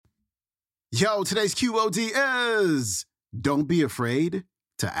Yo, today's QOD is don't be afraid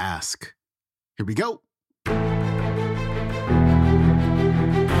to ask. Here we go.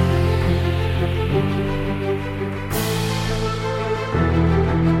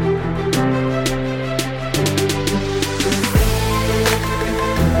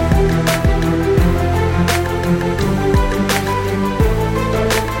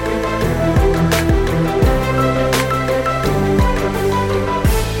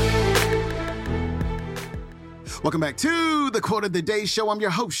 Welcome back to the Quote of the Day Show. I'm your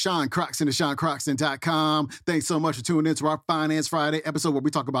host, Sean Croxton of SeanCroxton.com. Thanks so much for tuning in to our Finance Friday episode where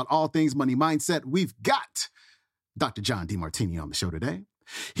we talk about all things money mindset. We've got Dr. John Demartini on the show today.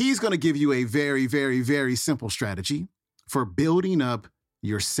 He's going to give you a very, very, very simple strategy for building up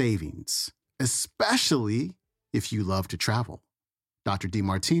your savings, especially if you love to travel. Dr.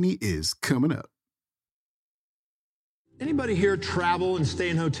 Demartini is coming up. Anybody here travel and stay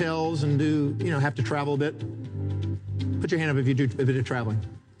in hotels and do, have to travel a bit? Put your hand up if you do a bit of traveling.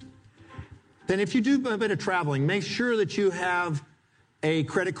 Then if you do a bit of traveling, make sure that you have a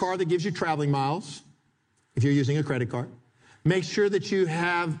credit card that gives you traveling miles, if you're using a credit card. Make sure that you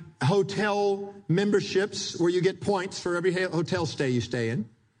have hotel memberships where you get points for every hotel stay you stay in.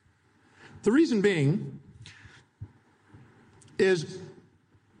 The reason being is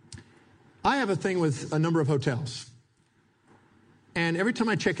I have a thing with a number of hotels. And every time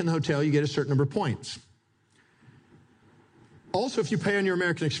I check in the hotel, you get a certain number of points. Also, if you pay on your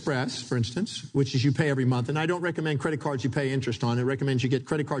American Express, for instance, which is you pay every month, and I don't recommend credit cards you pay interest on. I recommend you get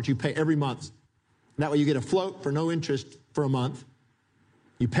credit cards you pay every month. That way you get a float for no interest for a month.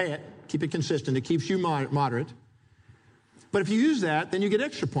 You pay it, keep it consistent. It keeps you moderate. But if you use that, then you get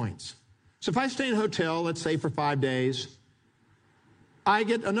extra points. So if I stay in a hotel, let's say for 5 days, I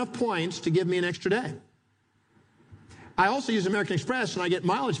get enough points to give me an extra day. I also use American Express and I get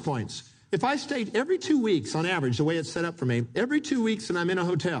mileage points. If I stayed every 2 weeks on average, the way it's set up for me, every 2 weeks and I'm in a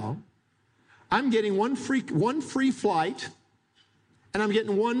hotel, I'm getting one free flight and I'm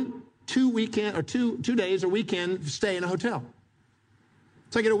getting two days or weekend stay in a hotel.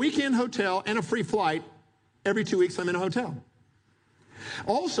 So I get a weekend hotel and a free flight every 2 weeks I'm in a hotel.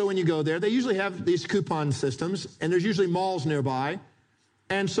 Also, when you go there, they usually have these coupon systems and there's usually malls nearby.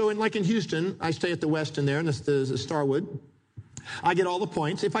 And so like in Houston, I stay at the Westin there, and the Starwood. I get all the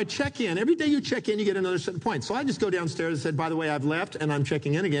points. If I check in, every day you check in, you get another set of points. So I just go downstairs and said, by the way, I've left, and I'm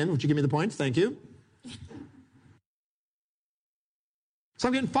checking in again. Would you give me the points? Thank you. So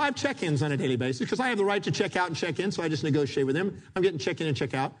I'm getting 5 check-ins on a daily basis because I have the right to check out and check in, so I just negotiate with them. I'm getting check-in and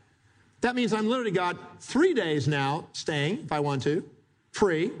check-out. That means I'm literally got 3 days now staying, if I want to,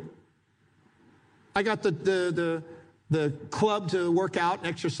 free. I got the club to work out and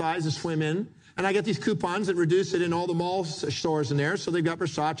exercise and swim in. And I get these coupons that reduce it in all the mall stores in there. So they've got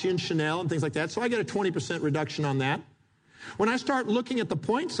Versace and Chanel and things like that. So I get a 20% reduction on that. When I start looking at the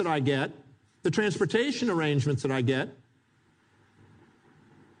points that I get, the transportation arrangements that I get,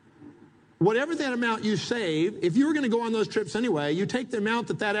 whatever that amount you save, if you were going to go on those trips anyway, you take the amount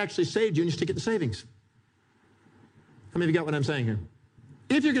that actually saved you and you stick it to savings. How many of you got what I'm saying here?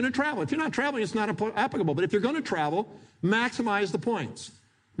 If you're going to travel. If you're not traveling, it's not applicable. But if you're going to travel, maximize the points.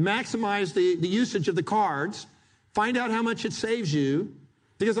 Maximize the usage of the cards. Find out how much it saves you.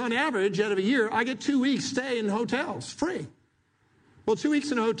 Because on average, out of a year, I get 2 weeks stay in hotels, free. Well, 2 weeks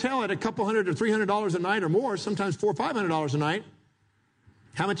in a hotel at a couple $100 or $300 a night or more, sometimes $400 or $500 a night.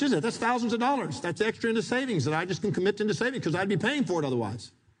 How much is it? That's thousands of dollars. That's extra into savings that I just can commit into savings because I'd be paying for it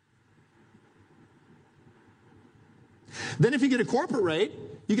otherwise. Then if you get a corporate rate,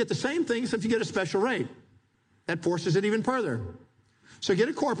 you get the same thing as if you get a special rate. That forces it even further. So get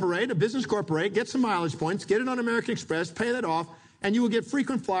a corporate rate, a business corporate rate, get some mileage points, get it on American Express, pay that off, and you will get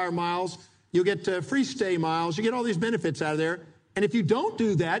frequent flyer miles, you'll get free stay miles, you get all these benefits out of there. And if you don't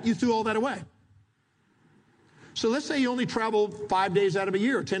do that, you threw all that away. So let's say you only travel 5 days out of a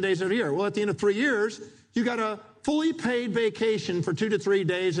year, or 10 days out of a year. Well, at the end of 3 years, you got a fully paid vacation for 2 to 3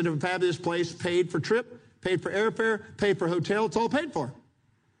 days at a fabulous place, paid for trip, paid for airfare, paid for hotel, it's all paid for.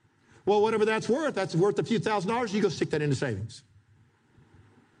 Well, whatever that's worth a few $1,000s, you go stick that into savings.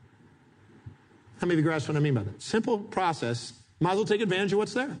 How many of you grasp what I mean by that? Simple process. Might as well take advantage of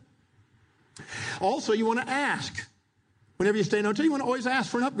what's there. Also, you want to ask. Whenever you stay in a hotel, you want to always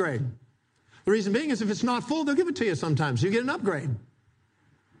ask for an upgrade. The reason being is if it's not full, they'll give it to you sometimes. You get an upgrade.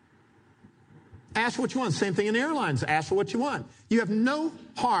 Ask for what you want. Same thing in airlines. Ask for what you want. You have no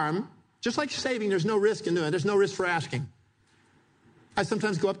harm. Just like saving, there's no risk in doing it. There's no risk for asking. I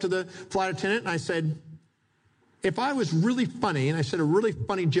sometimes go up to the flight attendant and I said, if I was really funny and I said a really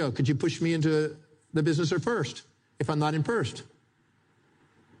funny joke, could you push me into the business or first if I'm not in first?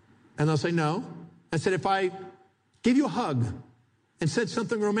 And they'll say, no. I said, if I gave you a hug and said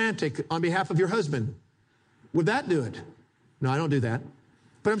something romantic on behalf of your husband, would that do it? No, I don't do that.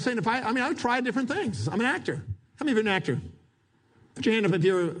 But I'm saying I've tried different things. I'm an actor. How many of you are an actor? Put your hand up if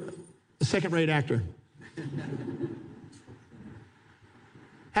you're a second-rate actor.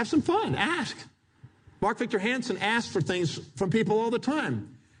 Have some fun. Ask. Mark Victor Hansen asks for things from people all the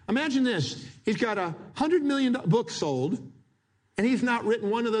time. Imagine this. He's got 100 million books sold, and he's not written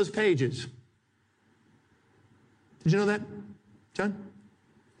one of those pages. Did you know that, John?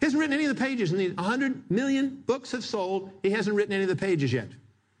 He hasn't written any of the pages. And these 100 million books have sold. He hasn't written any of the pages yet.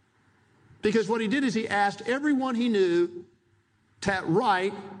 Because what he did is he asked everyone he knew to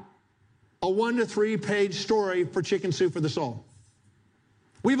write a 1 to 3 page story for Chicken Soup for the Soul.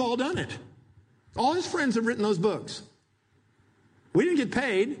 We've all done it. All his friends have written those books. We didn't get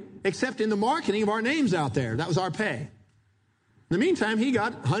paid except in the marketing of our names out there. That was our pay. In the meantime, he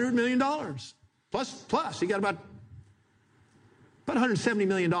got $100 million. Plus, he got about $170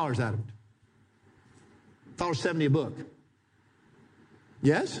 million out of it. $1.70 a book.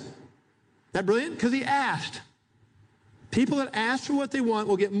 Yes? That brilliant? Because he asked. People that ask for what they want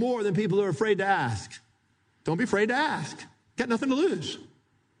will get more than people who are afraid to ask. Don't be afraid to ask. Got nothing to lose.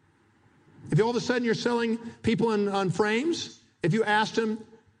 If all of a sudden you're selling people on frames, if you asked them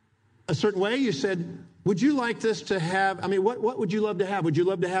a certain way, you said, would you like this to have, what would you love to have? Would you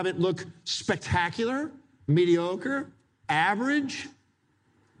love to have it look spectacular, mediocre, average?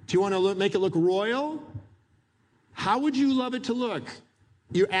 Do you want to make it look royal? How would you love it to look?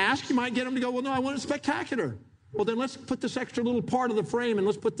 You ask, you might get them to go, well, no, I want it spectacular. Well, then let's put this extra little part of the frame and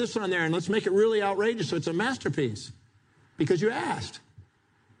let's put this on there and let's make it really outrageous so it's a masterpiece because you asked.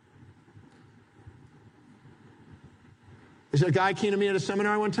 There's a guy came to me at a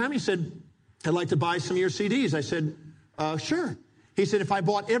seminar one time. He said, I'd like to buy some of your CDs. I said, sure. He said, if I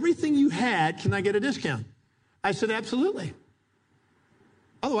bought everything you had, can I get a discount? I said, absolutely.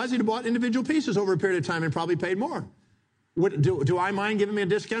 Otherwise, he'd have bought individual pieces over a period of time and probably paid more. Do I mind giving me a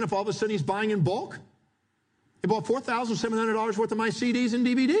discount if all of a sudden he's buying in bulk? He bought $4,700 worth of my CDs and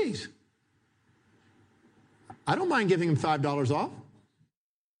DVDs. I don't mind giving him $5 off.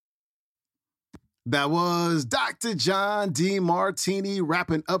 That was Dr. John Demartini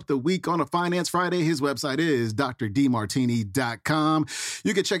wrapping up the week on a Finance Friday. His website is drdemartini.com.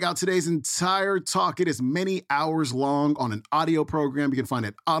 You can check out today's entire talk. It is many hours long on an audio program. You can find it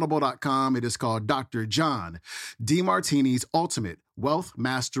at audible.com. It is called Dr. John Demartini's Ultimate Wealth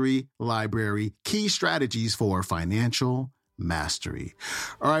Mastery Library, Key Strategies for Financial Mastery.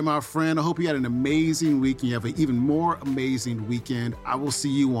 All right, my friend, I hope you had an amazing week and you have an even more amazing weekend. I will see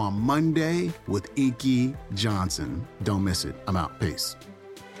you on Monday with Inky Johnson. Don't miss it. I'm out. Peace.